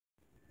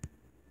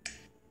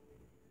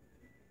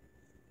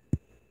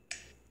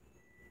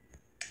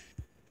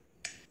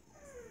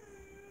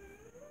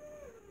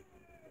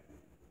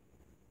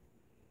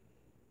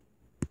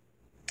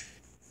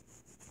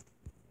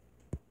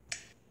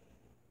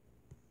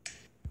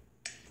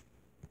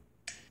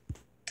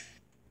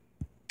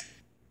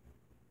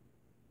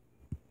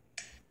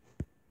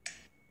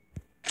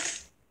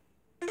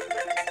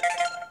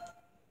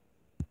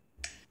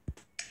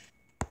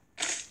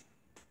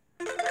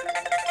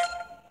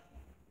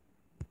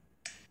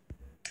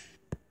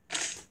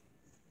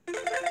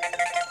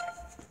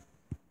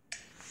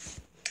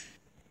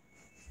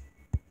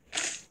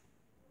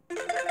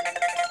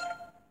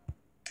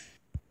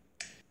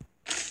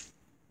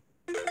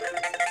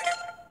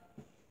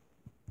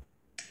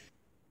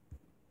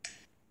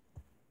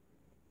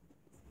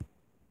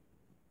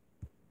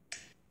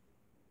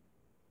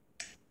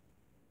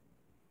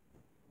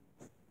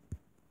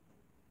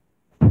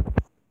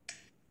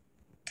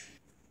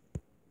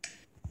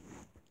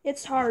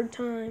It's hard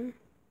time.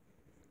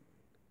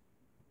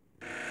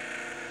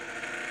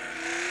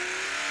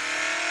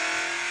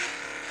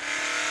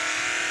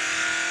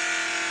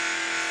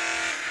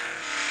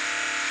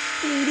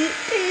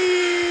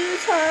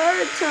 It's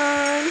hard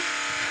time.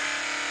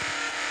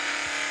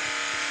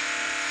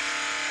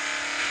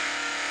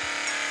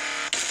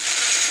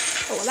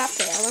 Oh, well, that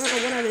failed. I don't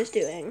know what I was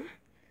doing.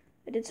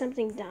 I did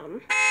something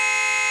dumb.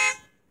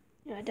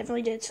 Yeah, I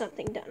definitely did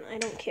something dumb. I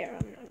don't care.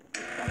 I'm not.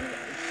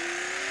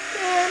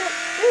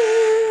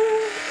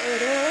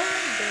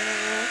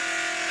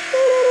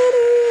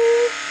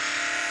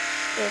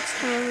 It's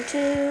time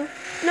to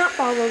not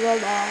follow the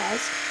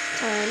laws.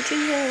 Time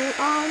to go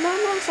on the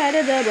wrong side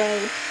of the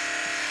road.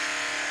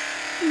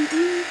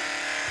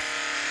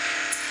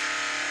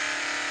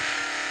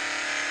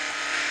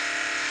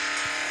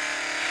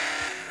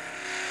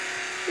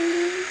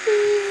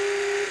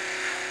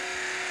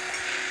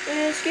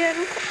 It's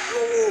getting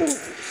close.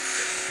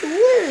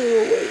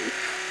 Slowly.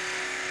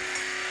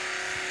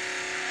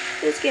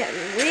 It's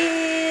getting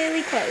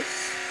really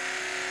close.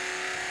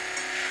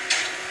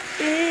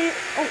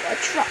 Oh, a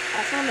truck.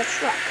 I found a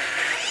truck.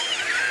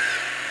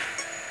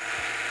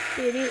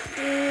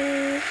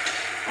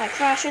 I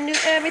crash into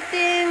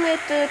everything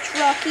with the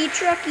trucky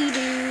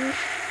doo.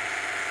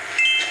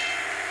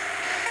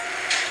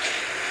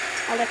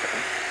 I'll let go.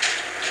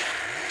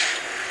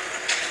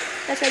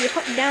 That's why you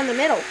put it down the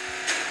middle.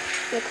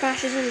 It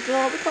crashes into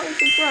all the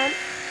cars in front.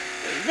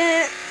 And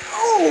then,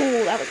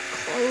 oh, that was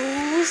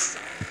close.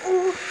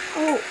 Oh,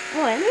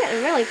 boy, I'm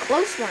getting really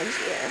close ones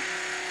here.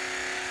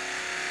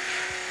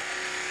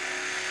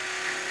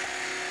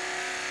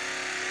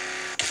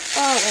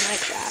 Oh, and I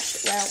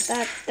crashed. Well,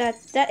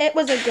 that it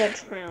was a good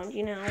round,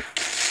 you know.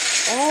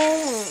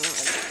 Oh,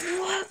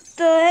 what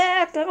the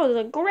heck? That was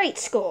a great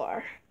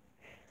score.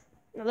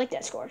 I like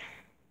that score.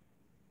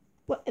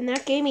 What? And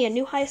that gave me a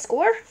new high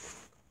score?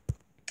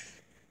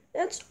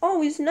 That's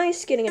always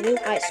nice getting a new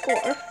high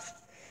score.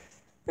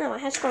 No, my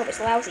high score was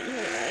lousy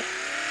anyway.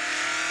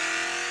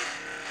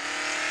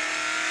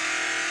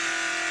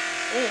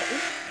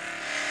 And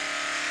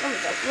that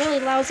was a really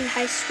lousy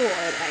high score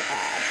that I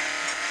had.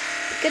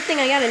 Good thing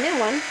I got a new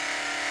one.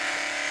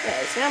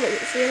 Because now it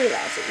was really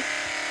lousy.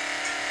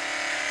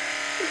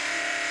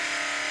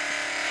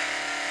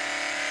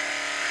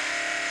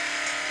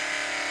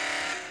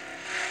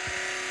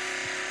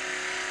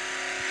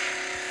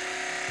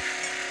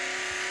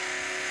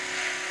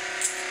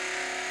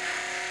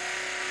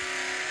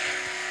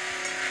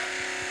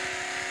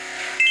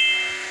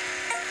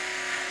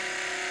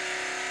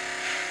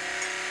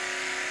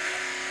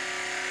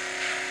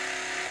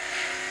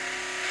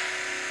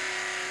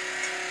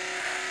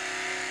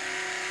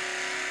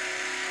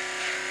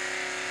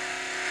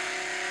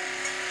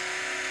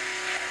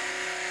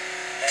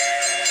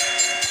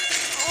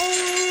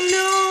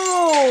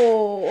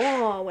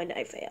 And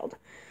I failed.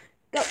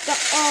 Go.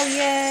 Oh,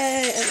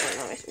 yay.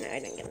 No, I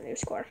didn't get a new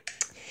score.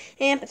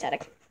 And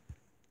pathetic.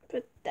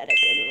 Pathetic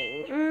of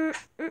me.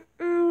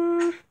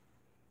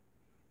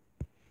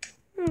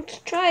 Let's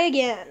try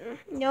again.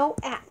 No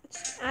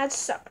ads. Ads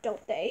suck,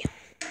 don't they?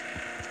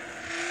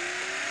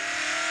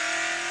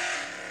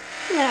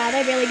 Nah,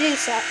 they really do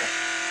suck.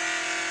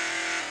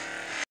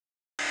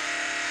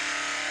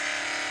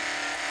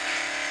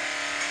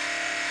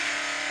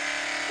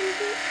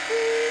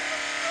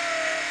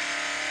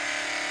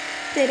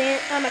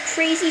 I'm a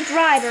crazy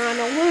driver. I'm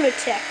a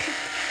lunatic.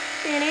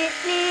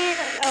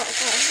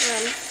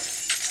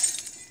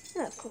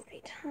 Oh,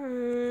 great.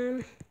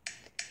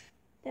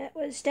 That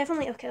was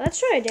definitely okay. Let's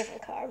try a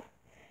different car.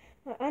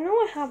 I know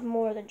I have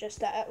more than just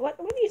that. What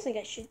do you think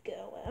I should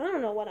go with? I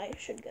don't know what I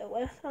should go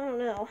with. I don't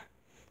know.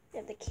 I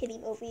have the kitty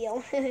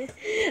mobile,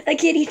 a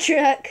kitty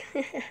truck.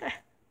 I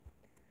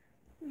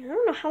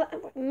don't know how that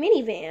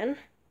minivan.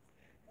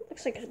 It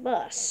looks like a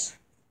bus.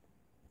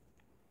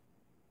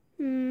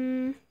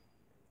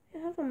 I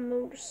have a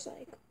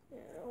motorcycle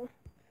now.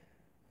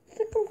 I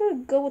think I'm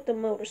gonna go with the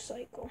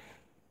motorcycle.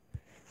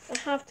 I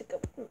have to go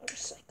with the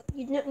motorcycle.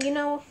 You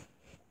know,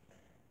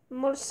 the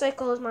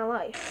motorcycle is my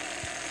life.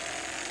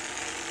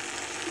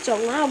 It's a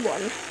loud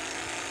one.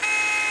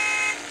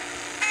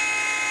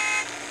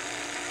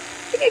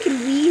 I think I can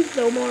weave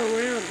though more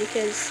around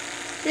because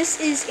this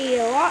is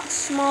a lot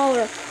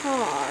smaller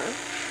car.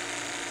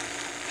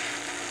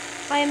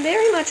 I am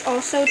very much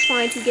also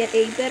trying to get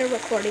a better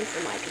recording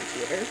for my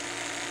computer.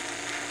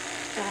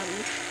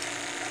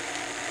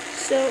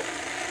 So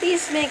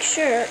please make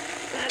sure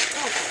that,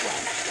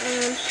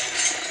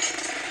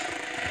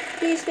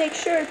 please make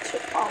sure to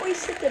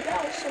always hit the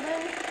bell so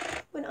then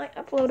when I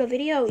upload a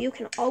video, you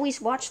can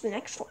always watch the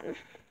next one.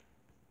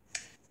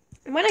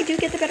 And when I do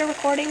get the better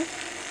recording,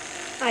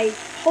 I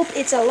hope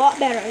it's a lot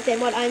better than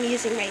what I'm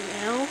using right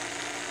now.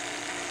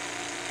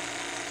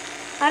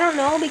 I don't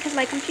know, because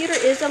my computer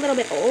is a little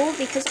bit old,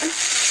 because I'm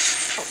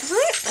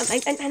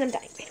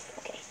dying.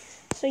 Okay.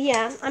 So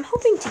yeah, I'm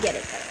hoping to get a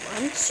better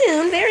one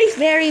soon, very,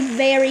 very,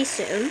 very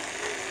soon.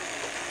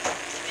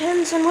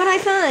 depends on what I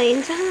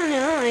find. I don't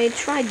know. I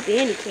tried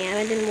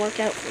Bandicam. It didn't work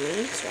out for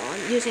me. So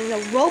I'm using the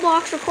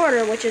Roblox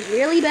recorder, which is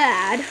really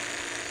bad.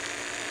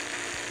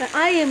 But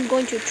I am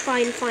going to try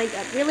and find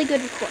a really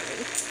good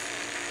recording.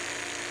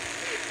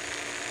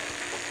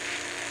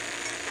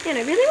 And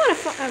I really want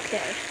to find...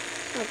 Okay.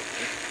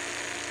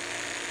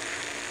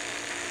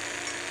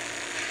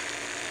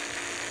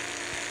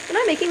 When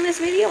I'm making this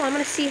video, I'm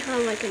going to see how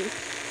I can...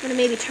 I'm going to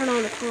maybe turn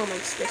on the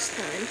comments this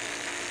time.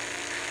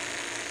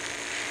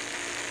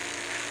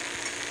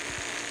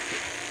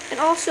 And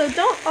also,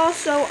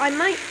 I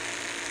might,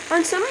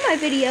 on some of my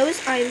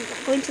videos, I'm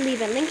going to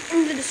leave a link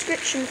in the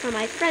description for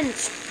my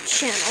friend's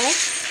channel.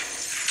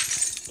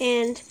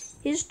 And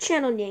his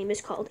channel name is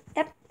called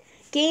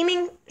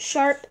Gaming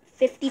Sharp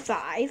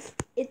 55.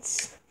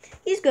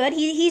 He's good.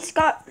 He's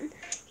got,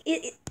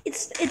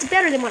 it's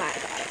better than what I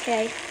got,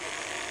 okay?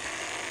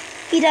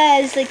 He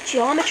does, like,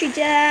 Geometry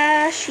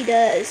Dash, he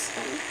does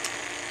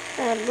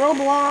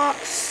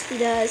Roblox, he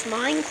does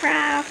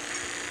Minecraft.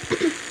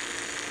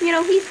 You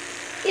know,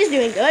 he's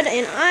doing good,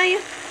 and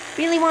I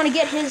really want to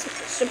get his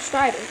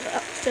subscribers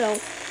up. So,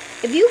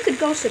 if you could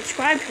go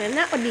subscribe to him,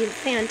 that would be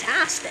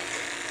fantastic.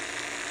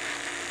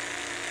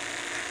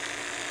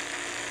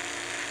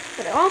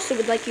 But I also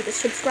would like you to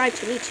subscribe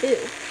to me, too.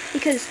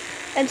 Because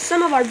in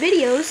some of our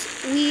videos,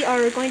 we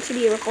are going to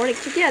be recording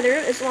together,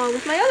 as long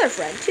with my other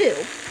friend,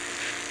 too.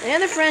 My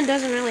other friend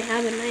doesn't really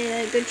have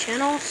a good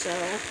channel, so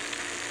I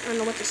don't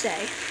know what to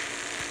say.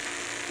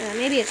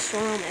 Maybe it's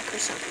Soromic or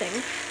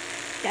something.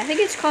 Yeah, I think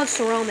it's called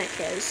Soromic.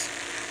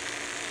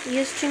 He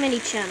has too many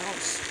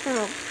channels.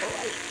 Oh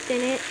boy.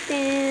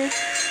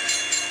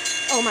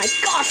 Oh my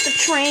gosh, the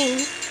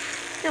train!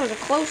 That was a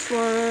close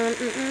one.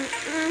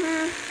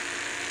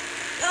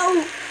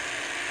 Oh!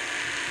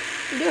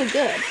 You're doing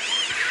good.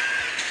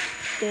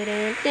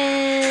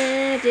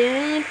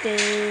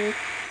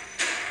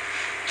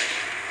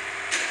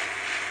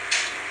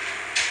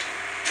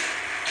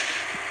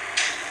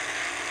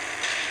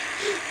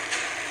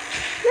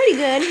 Pretty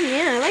good.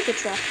 Yeah, I like the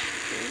truck.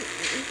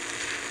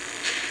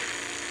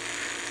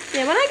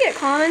 Yeah, when I get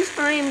comments,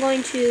 I'm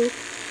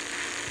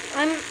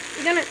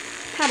gonna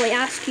probably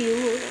ask you,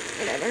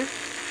 whatever.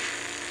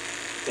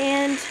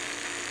 And,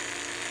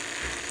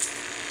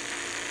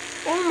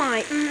 oh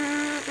my,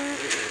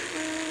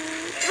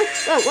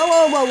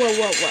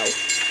 whoa.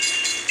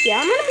 Yeah,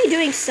 I'm gonna be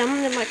doing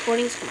some of my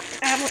recordings on my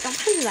tablet. Why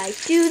did I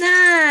do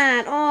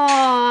that? Oh,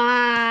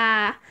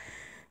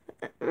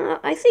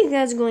 I think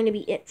that's going to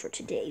be it for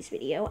today's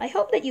video. I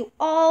hope that you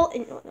all,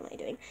 what am I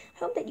doing? I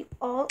hope that you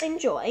all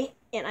enjoy,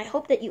 and I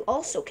hope that you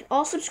also can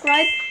all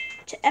subscribe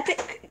to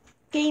Epic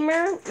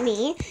Gamer,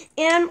 me,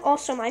 and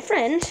also my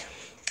friend,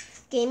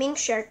 Gaming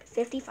Shark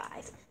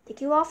 55.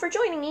 Thank you all for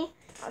joining me.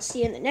 I'll see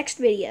you in the next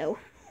video.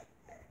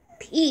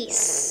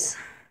 Peace.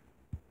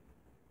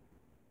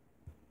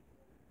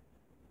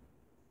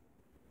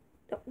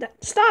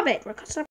 Stop it. Stop.